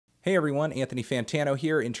Hey everyone, Anthony Fantano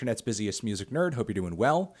here, Internet's busiest music nerd. Hope you're doing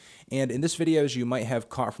well. And in this video, as you might have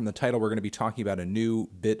caught from the title, we're going to be talking about a new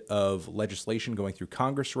bit of legislation going through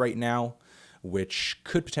Congress right now, which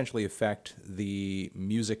could potentially affect the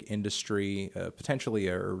music industry, potentially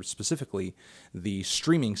or specifically the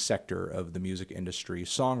streaming sector of the music industry,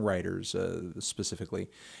 songwriters specifically.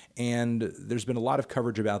 And there's been a lot of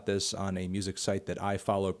coverage about this on a music site that I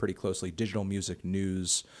follow pretty closely, Digital Music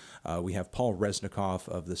News. We have Paul Resnikoff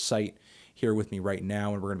of the site here with me right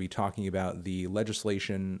now, and we're going to be talking about the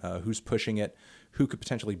legislation, who's pushing it, who could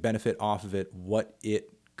potentially benefit off of it, what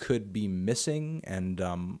it could be missing, and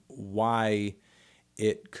why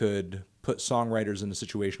it could put songwriters in a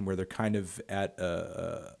situation where they're kind of at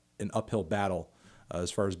an uphill battle as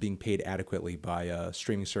far as being paid adequately by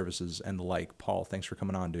streaming services and the like. Paul, thanks for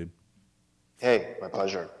coming on, dude. Hey, my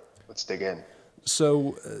pleasure. Let's dig in.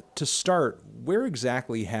 So to start, where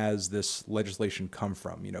exactly has this legislation come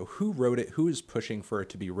from? You know, who wrote it, who is pushing for it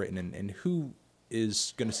to be written, and who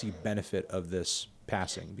is going to see benefit of this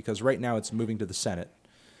passing? Because right now it's moving to the Senate,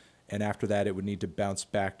 and after that it would need to bounce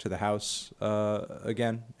back to the House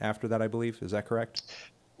again after that, I believe. Is that correct?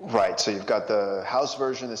 Right, so you've got the House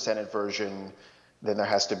version, the Senate version, then there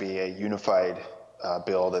has to be a unified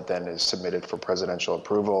bill that then is submitted for presidential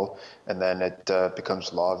approval, and then it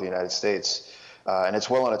becomes law of the United States. And it's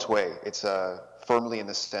well on its way. It's firmly in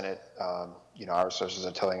the Senate. Our sources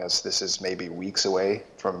are telling us this is maybe weeks away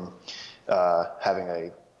from having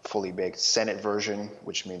a fully baked Senate version,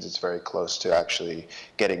 which means it's very close to actually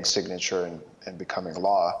getting signature and becoming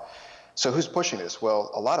law. So who's pushing this?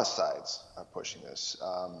 Well, a lot of sides are pushing this.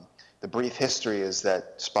 The brief history is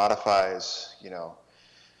that Spotify's,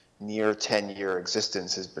 near 10-year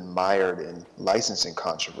existence has been mired in licensing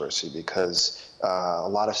controversy because a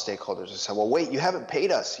lot of stakeholders have said, well, wait, you haven't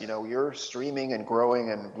paid us. You're streaming and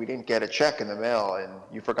growing and we didn't get a check in the mail and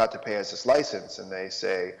you forgot to pay us this license. And they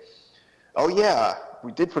say, oh yeah,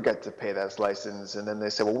 we did forget to pay that license. And then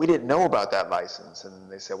they say, well, we didn't know about that license.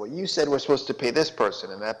 And they say, well, you said we're supposed to pay this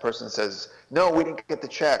person. And that person says, no, we didn't get the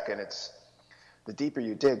check. And it's the deeper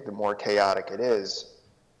you dig, the more chaotic it is.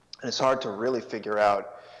 And it's hard to really figure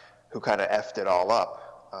out who kind of effed it all up.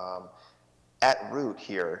 At root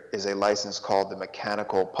here is a license called the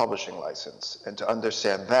Mechanical Publishing License. And to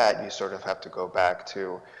understand that, you sort of have to go back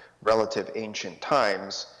to relative ancient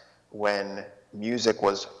times when music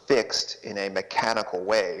was fixed in a mechanical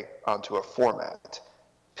way onto a format.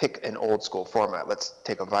 Pick an old school format. Let's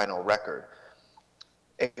take a vinyl record.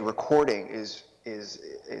 A recording is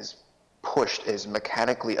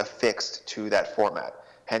mechanically affixed to that format.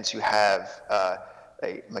 Hence you have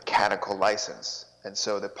a mechanical license. And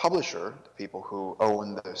so the publisher, the people who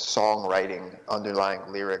own the songwriting, underlying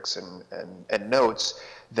lyrics and notes,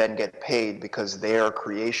 then get paid because their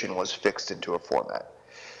creation was fixed into a format.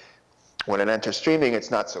 When it enters streaming, it's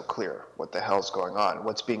not so clear what the hell's going on.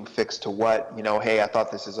 What's being fixed to what? Hey, I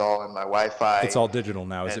thought this is all in my Wi-Fi. It's all digital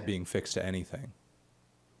now. Is it being fixed to anything?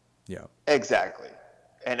 Yeah. Exactly.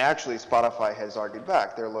 And actually, Spotify has argued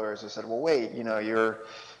back. Their lawyers have said, well, wait, you're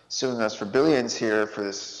suing us for billions here for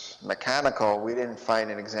this mechanical. We didn't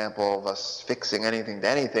find an example of us fixing anything to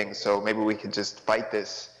anything, so maybe we could just fight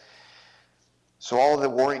this. So all of the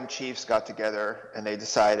warring chiefs got together and they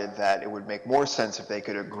decided that it would make more sense if they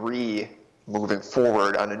could agree moving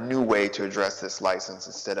forward on a new way to address this license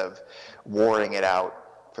instead of warring it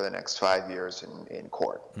out for the next 5 years in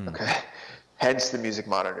court. Okay, hence the Music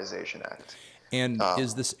Modernization Act. And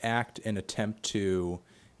is this act an attempt to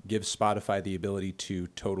give Spotify the ability to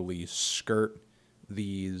totally skirt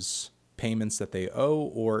these payments that they owe,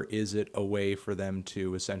 or is it a way for them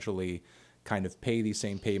to essentially kind of pay these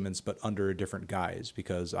same payments but under a different guise?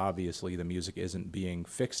 Because obviously the music isn't being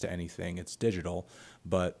fixed to anything, it's digital,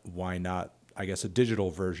 but why not, I guess, a digital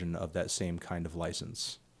version of that same kind of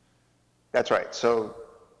license? That's right. So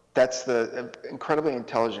that's the incredibly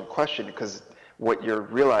intelligent question, because what you're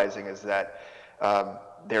realizing is that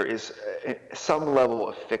there is some level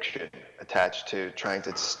of fiction attached to trying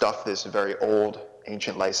to stuff this very old,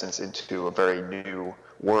 ancient license into a very new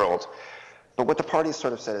world. But what the parties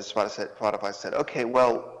sort of said is Spotify said, okay,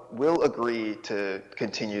 well, we'll agree to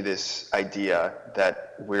continue this idea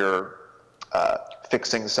that we're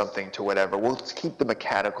fixing something to whatever. We'll keep the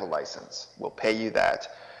mechanical license. We'll pay you that.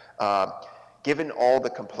 Given all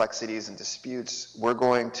the complexities and disputes, we're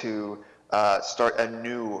going to start a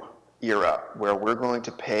new era where we're going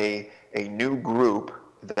to pay a new group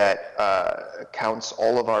that counts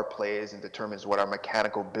all of our plays and determines what our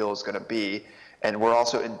mechanical bill is going to be, and we're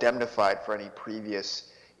also indemnified for any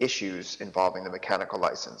previous issues involving the mechanical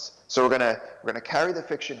license. So we're gonna carry the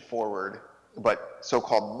fiction forward, but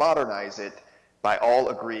so-called modernize it by all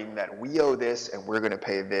agreeing that we owe this and we're going to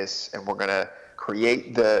pay this and we're going to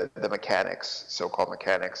create the mechanics, so-called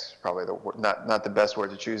mechanics, probably not the best word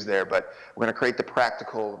to choose there, but we're going to create the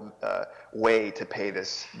practical way to pay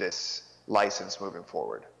this license moving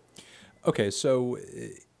forward. Okay, so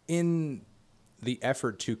in the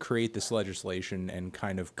effort to create this legislation and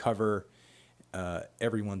kind of cover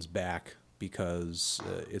everyone's back, because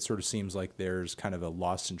it sort of seems like there's kind of a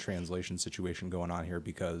lost in translation situation going on here,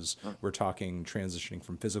 because we're talking transitioning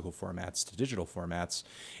from physical formats to digital formats.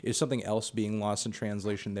 Is something else being lost in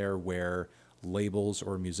translation there, where labels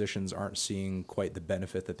or musicians aren't seeing quite the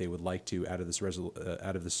benefit that they would like to out of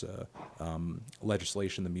this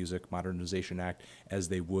legislation, the Music Modernization Act, as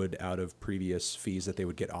they would out of previous fees that they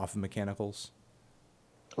would get off of mechanicals?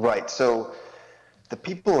 Right. So the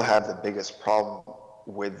people who have the biggest problem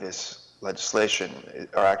with this legislation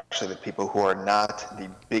are actually the people who are not the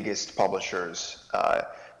biggest publishers.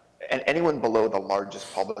 And anyone below the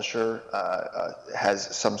largest publisher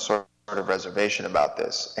has some sort of reservation about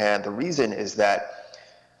this. And the reason is that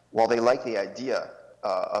while they like the idea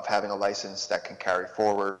of having a license that can carry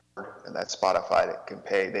forward and that Spotify that can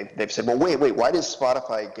pay, they've said, well, wait, why does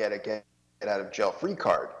Spotify get a get out of jail free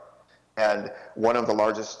card? And one of the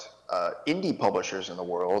largest indie publishers in the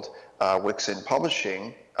world, Wixen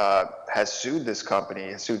Publishing, has sued this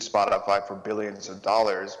company, has sued Spotify for billions of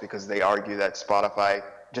dollars because they argue that Spotify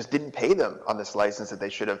just didn't pay them on this license that they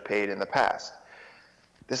should have paid in the past.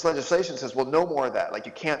 This legislation says, well, no more of that. Like,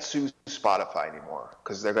 you can't sue Spotify anymore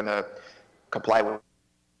because they're going to comply with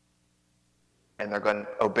and they're going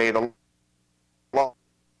to obey the law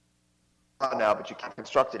now, but you can't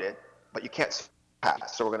construct it, but you can't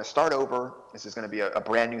pass. So we're going to start over. This is going to be a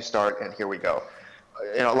brand new start, and here we go.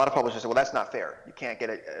 A lot of publishers say, well, that's not fair. You can't get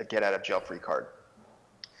a get out of jail free card.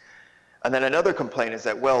 And then another complaint is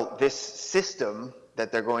that, well, this system that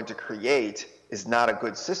they're going to create is not a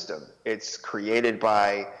good system. It's created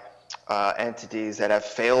by entities that have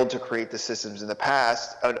failed to create the systems in the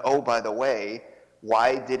past. And oh, by the way,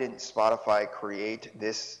 why didn't Spotify create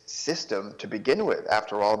this system to begin with?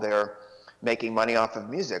 After all, they're making money off of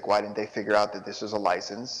music. Why didn't they figure out that this was a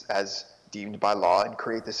license as deemed by law and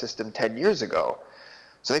create the system 10 years ago?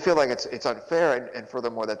 So they feel like it's unfair, and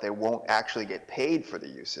furthermore, that they won't actually get paid for the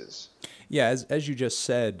uses. Yeah, as you just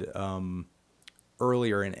said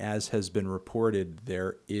earlier, and as has been reported,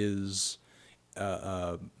 there is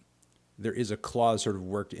a clause sort of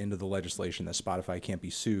worked into the legislation that Spotify can't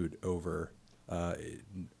be sued over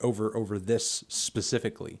this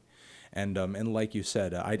specifically. And like you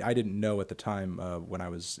said, I didn't know at the time when I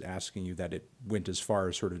was asking you that it went as far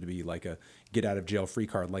as sort of to be like a get out of jail free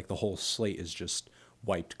card, like the whole slate is just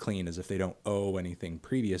wiped clean, as if they don't owe anything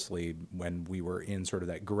previously, when we were in sort of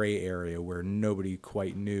that gray area where nobody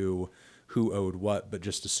quite knew who owed what, but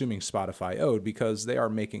just assuming Spotify owed because they are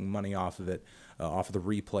making money off of it, off of the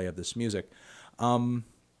replay of this music.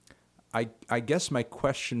 I guess my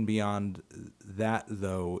question beyond that,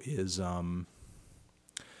 though, is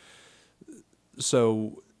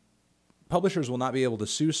so publishers will not be able to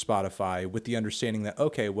sue Spotify with the understanding that,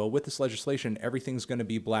 okay, well, with this legislation, everything's going to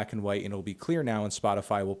be black and white and it'll be clear now, and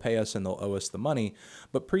Spotify will pay us and they'll owe us the money.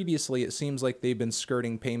 But previously, it seems like they've been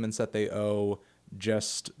skirting payments that they owe.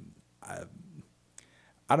 Just,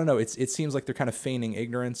 I don't know. It seems like they're kind of feigning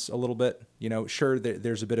ignorance a little bit. Sure,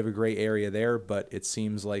 there's a bit of a gray area there, but it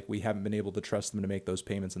seems like we haven't been able to trust them to make those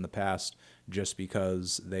payments in the past, just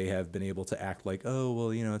because they have been able to act like, oh,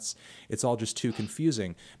 well, it's all just too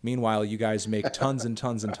confusing. Meanwhile, you guys make tons and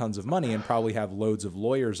tons and tons of money and probably have loads of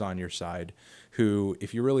lawyers on your side who,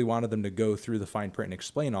 if you really wanted them to go through the fine print and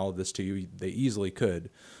explain all of this to you, they easily could.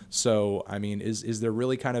 So, I mean, is there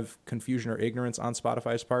really kind of confusion or ignorance on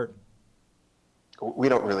Spotify's part? We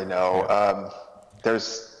don't really know. Yeah.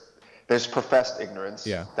 There's professed ignorance,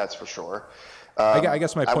 yeah, that's for sure. I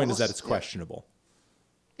guess my point is that it's questionable.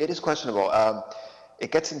 It is questionable.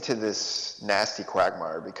 It gets into this nasty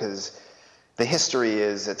quagmire because the history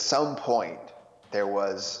is, at some point there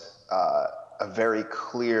was a very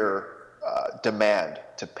clear demand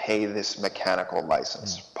to pay this mechanical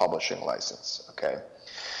license, publishing license, okay?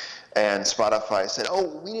 And Spotify said,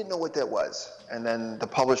 oh, we didn't know what that was. And then the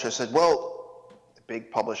publisher said, well, big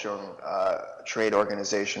publisher trade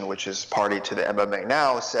organization, which is party to the MMA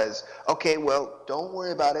now, says, okay, well, don't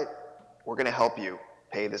worry about it. We're going to help you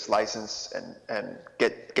pay this license and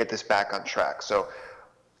get this back on track. So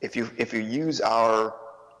if you use our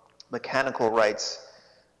mechanical rights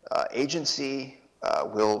agency,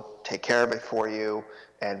 we'll take care of it for you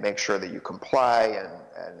and make sure that you comply,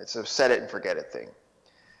 and it's a set it and forget it thing.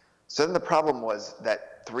 So then the problem was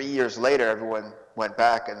that 3 years later, everyone went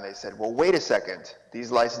back and they said, well, wait a second,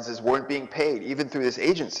 these licenses weren't being paid even through this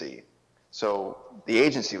agency. So the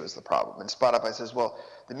agency was the problem. And Spotify says, well,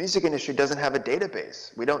 the music industry doesn't have a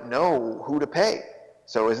database. We don't know who to pay.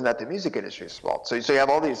 So isn't that the music industry's fault? So you have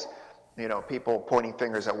all these, people pointing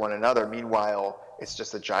fingers at one another. Meanwhile, it's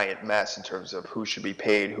just a giant mess in terms of who should be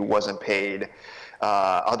paid, who wasn't paid.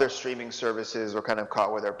 Other streaming services were kind of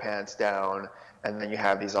caught with their pants down. And then you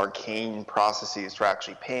have these arcane processes for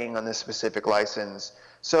actually paying on this specific license.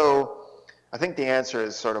 So I think the answer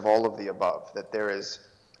is sort of all of the above, that there is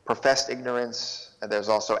professed ignorance, and there's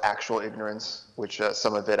also actual ignorance, which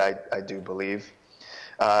some of it I do believe.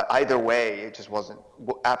 Either way, it just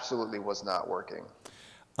absolutely was not working.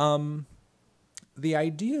 The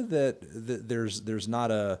idea that there's not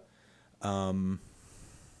a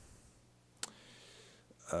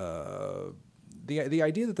the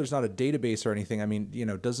idea that there's not a database or anything, I mean,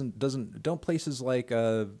 don't places like,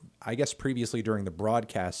 I guess previously during the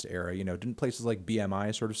broadcast era, didn't places like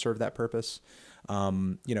BMI sort of serve that purpose?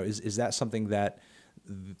 Is that something that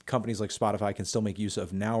companies like Spotify can still make use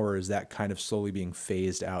of now, or is that kind of slowly being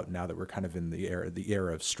phased out now that we're kind of in the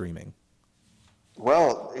era of streaming?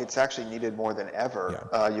 Well, it's actually needed more than ever.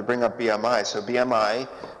 Yeah. You bring up BMI. So BMI,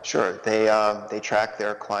 sure, they track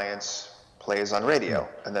their clients' plays on radio,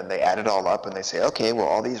 and then they add it all up and they say, okay, well,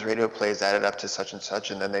 all these radio plays added up to such and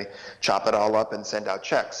such, and then they chop it all up and send out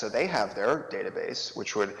checks. So they have their database,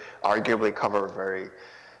 which would arguably cover a very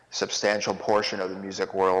substantial portion of the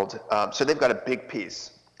music world. So they've got a big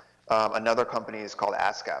piece. Another company is called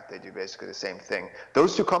ASCAP. They do basically the same thing.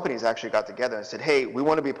 Those two companies actually got together and said, hey, we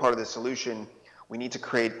want to be part of the solution. We need to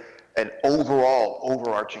create an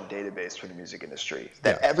overarching database for the music industry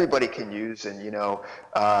that everybody can use. And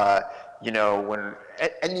when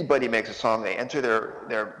anybody makes a song, they enter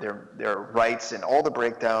their rights and all the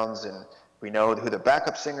breakdowns, and we know who the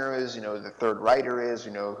backup singer is, who the third writer is,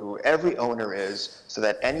 who every owner is, so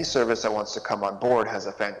that any service that wants to come on board has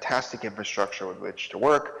a fantastic infrastructure with which to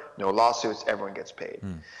work, no lawsuits, everyone gets paid.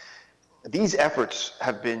 These efforts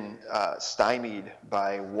have been stymied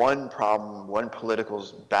by one problem, one political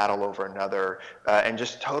battle over another, and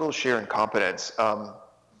just total sheer incompetence.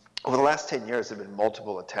 Over the last 10 years, there have been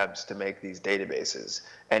multiple attempts to make these databases,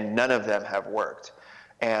 and none of them have worked.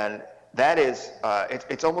 And that is,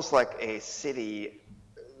 it's almost like a city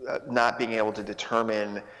not being able to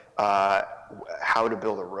determine how to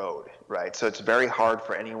build a road, right? So it's very hard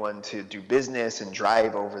for anyone to do business and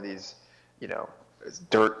drive over these,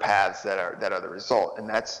 dirt paths that are the result. And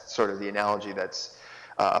that's sort of the analogy that's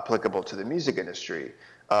applicable to the music industry.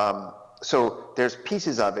 So there's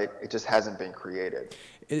pieces of it, it just hasn't been created.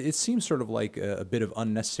 It seems sort of like a bit of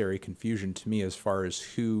unnecessary confusion to me as far as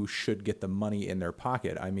who should get the money in their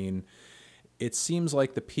pocket. I mean, it seems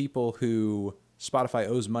like the people who Spotify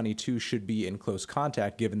owes money to should be in close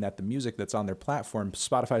contact, given that the music that's on their platform,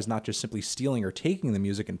 Spotify is not just simply stealing or taking the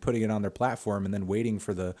music and putting it on their platform and then waiting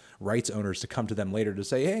for the rights owners to come to them later to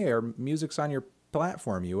say, hey, our music's on your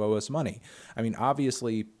platform, you owe us money. I mean,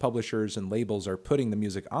 obviously, publishers and labels are putting the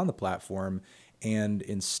music on the platform, and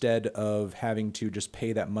instead of having to just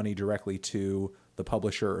pay that money directly to the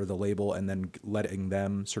publisher or the label and then letting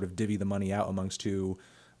them sort of divvy the money out amongst who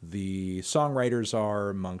the songwriters are,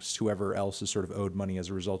 amongst whoever else is sort of owed money as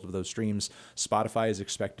a result of those streams, Spotify is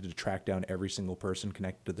expected to track down every single person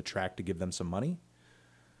connected to the track to give them some money?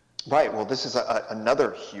 Right. Well, this is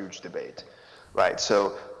another huge debate, right?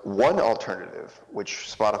 So one alternative,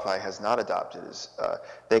 which Spotify has not adopted, is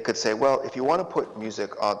they could say, well, if you want to put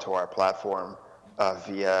music onto our platform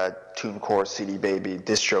via TuneCore, CD Baby,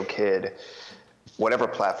 DistroKid, whatever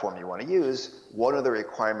platform you want to use, one of the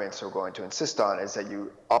requirements we're going to insist on is that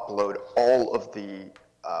you upload all of the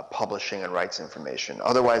publishing and rights information.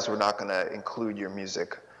 Otherwise, we're not going to include your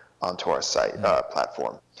music onto our site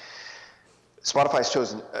platform. Spotify's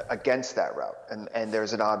chosen against that route, and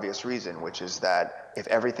there's an obvious reason, which is that if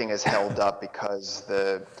everything is held up because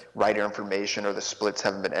the writer information or the splits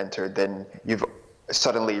haven't been entered, then you've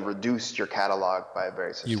suddenly reduced your catalog by a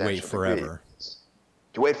very substantial degree. You wait forever.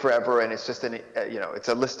 You wait forever, and it's just it's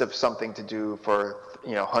a list of something to do for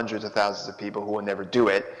hundreds of thousands of people who will never do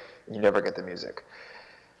it, and you never get the music.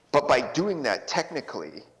 But by doing that,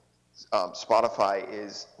 technically, Spotify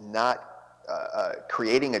is not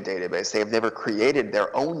creating a database. They have never created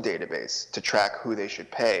their own database to track who they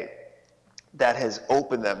should pay. That has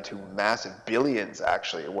opened them to massive billions,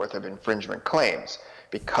 actually, worth of infringement claims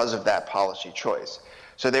because of that policy choice.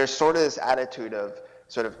 So there's sort of this attitude of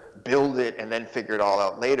sort of build it and then figure it all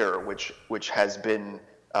out later, which has been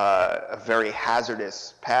a very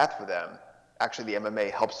hazardous path for them, actually the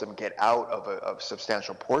MMA helps them get out of a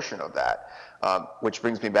substantial portion of that, which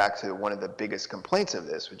brings me back to one of the biggest complaints of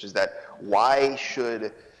this, which is that why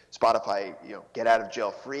should Spotify, get out of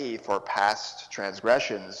jail free for past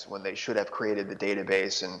transgressions when they should have created the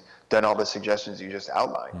database and done all the suggestions you just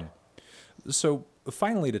outlined? So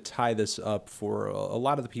finally, to tie this up for a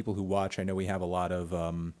lot of the people who watch, I know we have a lot of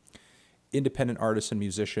independent artists and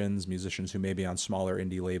musicians who may be on smaller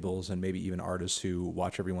indie labels, and maybe even artists who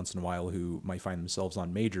watch every once in a while who might find themselves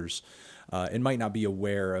on majors and might not be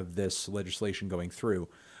aware of this legislation going through.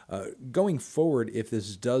 Going forward, if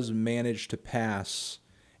this does manage to pass,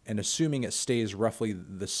 and assuming it stays roughly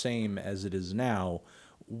the same as it is now,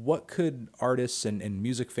 what could artists and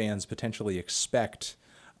music fans potentially expect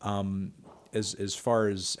as far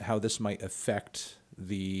as how this might affect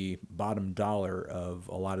the bottom dollar of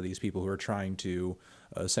a lot of these people who are trying to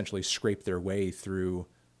essentially scrape their way through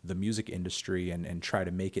the music industry and try to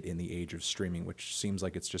make it in the age of streaming, which seems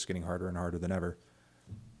like it's just getting harder and harder than ever?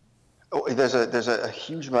 Oh, there's a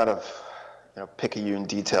huge amount of picayune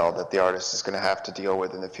detail that the artist is going to have to deal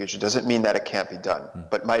with in the future. Doesn't mean that it can't be done.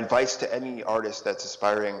 But my advice to any artist that's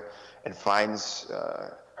aspiring and finds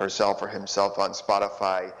herself or himself on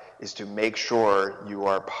Spotify is to make sure you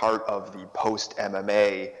are part of the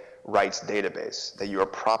post-MMA rights database, that you are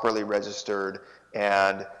properly registered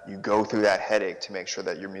and you go through that headache to make sure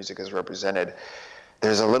that your music is represented.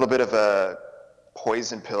 There's a little bit of a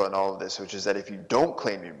poison pill in all of this, which is that if you don't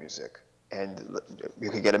claim your music, and you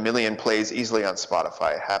could get 1 million plays easily on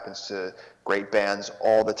Spotify. It happens to great bands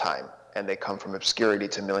all the time, and they come from obscurity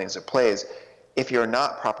to millions of plays. If you're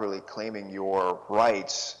not properly claiming your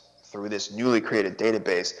rights through this newly created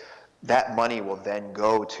database, that money will then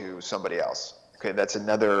go to somebody else. Okay, that's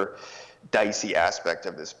another dicey aspect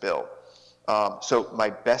of this bill. So my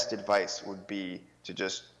best advice would be to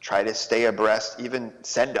just try to stay abreast, even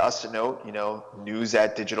send us a note,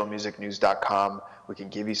 news@digitalmusicnews.com. We can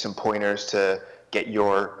give you some pointers to get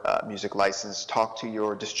your music license, talk to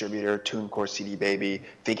your distributor, TuneCore, CD Baby,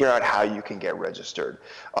 figure out how you can get registered,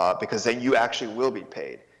 because then you actually will be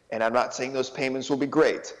paid. And I'm not saying those payments will be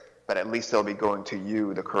great, but at least they'll be going to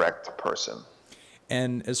you, the correct person.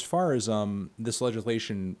 And as far as this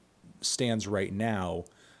legislation stands right now,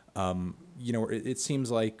 it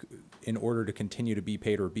seems like in order to continue to be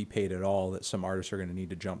paid or be paid at all, that some artists are going to need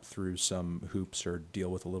to jump through some hoops or deal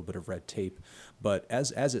with a little bit of red tape. But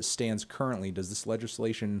as it stands currently, does this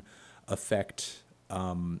legislation affect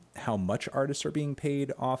how much artists are being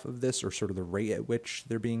paid off of this, or sort of the rate at which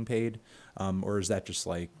they're being paid? Or is that just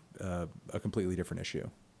like a completely different issue?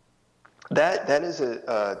 That is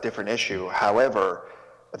a different issue. However,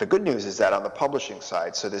 the good news is that on the publishing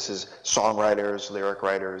side, so this is songwriters, lyric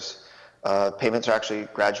writers, payments are actually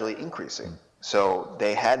gradually increasing. So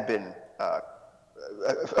they had been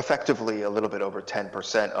effectively a little bit over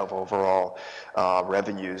 10% of overall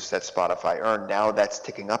revenues that Spotify earned. Now that's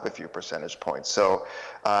ticking up a few percentage points. So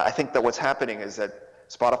I think that what's happening is that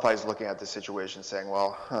Spotify is looking at the situation saying,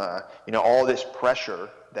 well, all this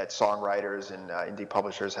pressure that songwriters and indie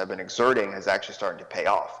publishers have been exerting is actually starting to pay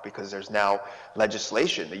off, because there's now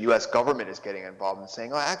legislation. The U.S. government is getting involved and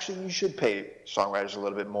saying, oh, actually, you should pay songwriters a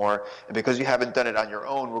little bit more. And because you haven't done it on your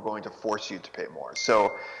own, we're going to force you to pay more.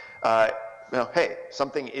 So, hey,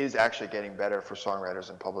 something is actually getting better for songwriters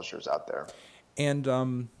and publishers out there.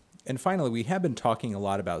 And finally, we have been talking a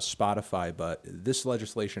lot about Spotify, but this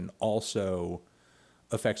legislation also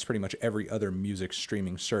affects pretty much every other music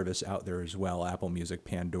streaming service out there as well: Apple Music,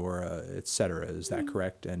 Pandora, etc. Is that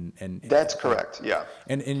correct? And that's correct. Yeah.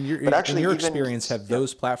 And in your experience, have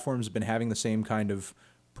those platforms been having the same kind of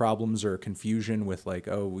problems or confusion with, like,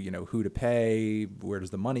 who to pay, where does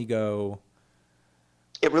the money go?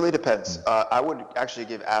 It really depends. I would actually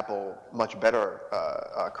give Apple much better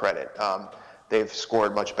credit. They've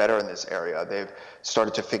scored much better in this area. They've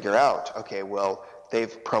started to figure out, okay, well,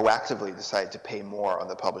 they've proactively decided to pay more on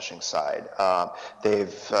the publishing side.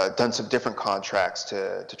 They've done some different contracts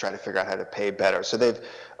to try to figure out how to pay better. So they've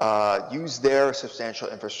used their substantial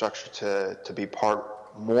infrastructure to be part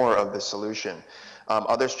more of the solution.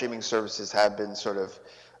 Other streaming services have been sort of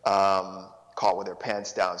caught with their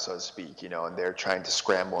pants down, so to speak, and they're trying to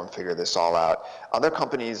scramble and figure this all out. Other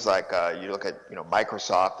companies, like you look at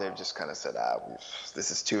Microsoft, they've just kind of said,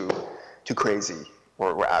 this is too crazy.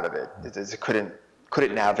 We're out of it. It couldn't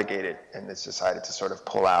navigate it, and it's decided to sort of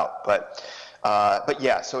pull out. But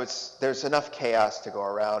yeah, so there's enough chaos to go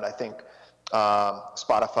around. I think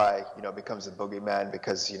Spotify, becomes the boogeyman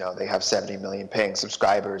because they have 70 million paying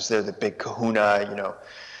subscribers. They're the big kahuna.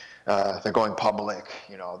 they're going public,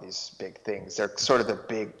 all these big things. They're sort of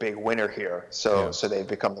the big winner here. So Yeah. so they've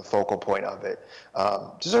become the focal point of it.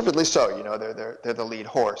 Deservedly so. They're the lead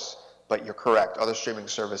horse. But you're correct. Other streaming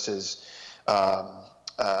services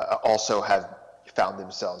also have found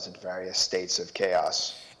themselves in various states of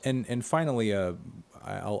chaos. And finally,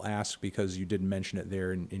 I'll ask because you didn't mention it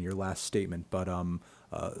there in your last statement, but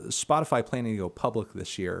Spotify planning to go public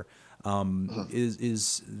this year.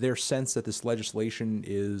 Is there sense that this legislation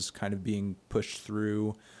is kind of being pushed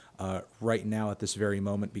through right now at this very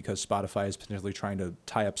moment because Spotify is potentially trying to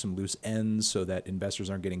tie up some loose ends so that investors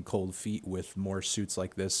aren't getting cold feet with more suits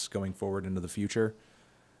like this going forward into the future?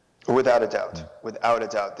 Without a doubt, without a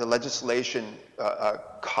doubt. The legislation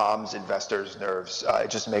calms investors' nerves.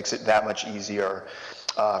 It just makes it that much easier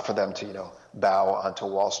for them to, bow onto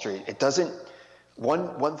Wall Street. It doesn't.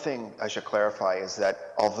 One thing I should clarify is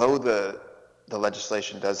that although the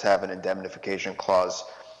legislation does have an indemnification clause,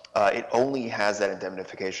 it only has that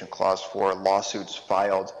indemnification clause for lawsuits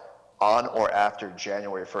filed on or after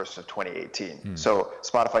January 1st of 2018. So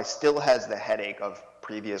Spotify still has the headache of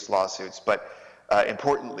previous lawsuits, but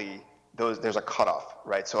importantly, there's a cutoff,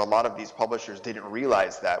 right? So a lot of these publishers didn't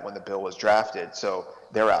realize that when the bill was drafted, so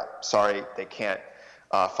they're out. Sorry, they can't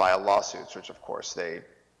file lawsuits, which of course they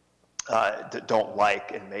don't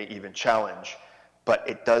like and may even challenge. But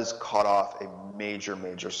it does cut off a major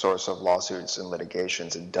source of lawsuits and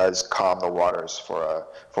litigations, and does calm the waters for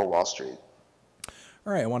Wall Street.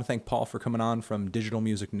 All right, I want to thank Paul for coming on from Digital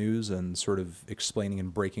Music News and sort of explaining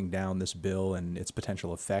and breaking down this bill and its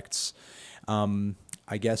potential effects.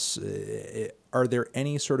 I guess, are there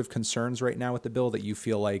any sort of concerns right now with the bill that you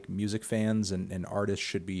feel like music fans and artists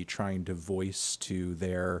should be trying to voice to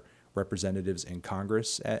their representatives in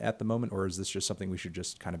Congress at the moment, or is this just something we should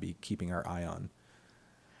just kind of be keeping our eye on?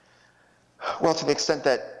 Well, to the extent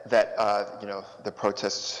that the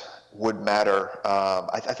protests would matter,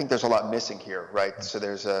 I think there's a lot missing here, right? So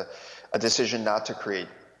there's a decision not to create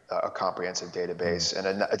a comprehensive database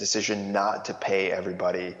and a decision not to pay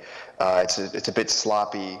everybody. It's a bit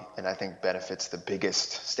sloppy, and I think benefits the biggest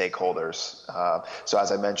stakeholders. So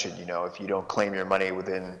as I mentioned, if you don't claim your money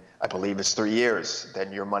within, I believe it's 3 years,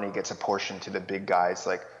 then your money gets apportioned to the big guys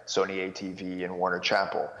like Sony ATV and Warner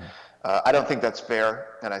Chappell. I don't think that's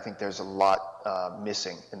fair, and I think there's a lot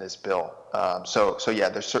missing in this bill. So yeah,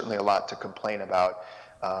 there's certainly a lot to complain about,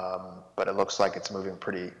 but it looks like it's moving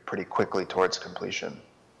pretty quickly towards completion.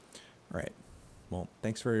 Right. Well,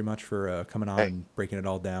 thanks very much for coming on and breaking it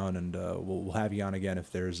all down, and we'll have you on again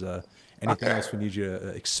if there's anything else we need you to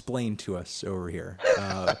explain to us over here.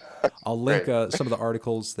 I'll link some of the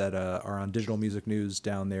articles that are on Digital Music News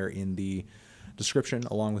down there in the description,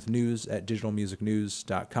 along with news at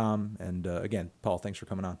digitalmusicnews.com. And again, Paul, thanks for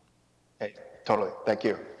coming on. Hey, totally. Thank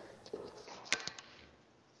you.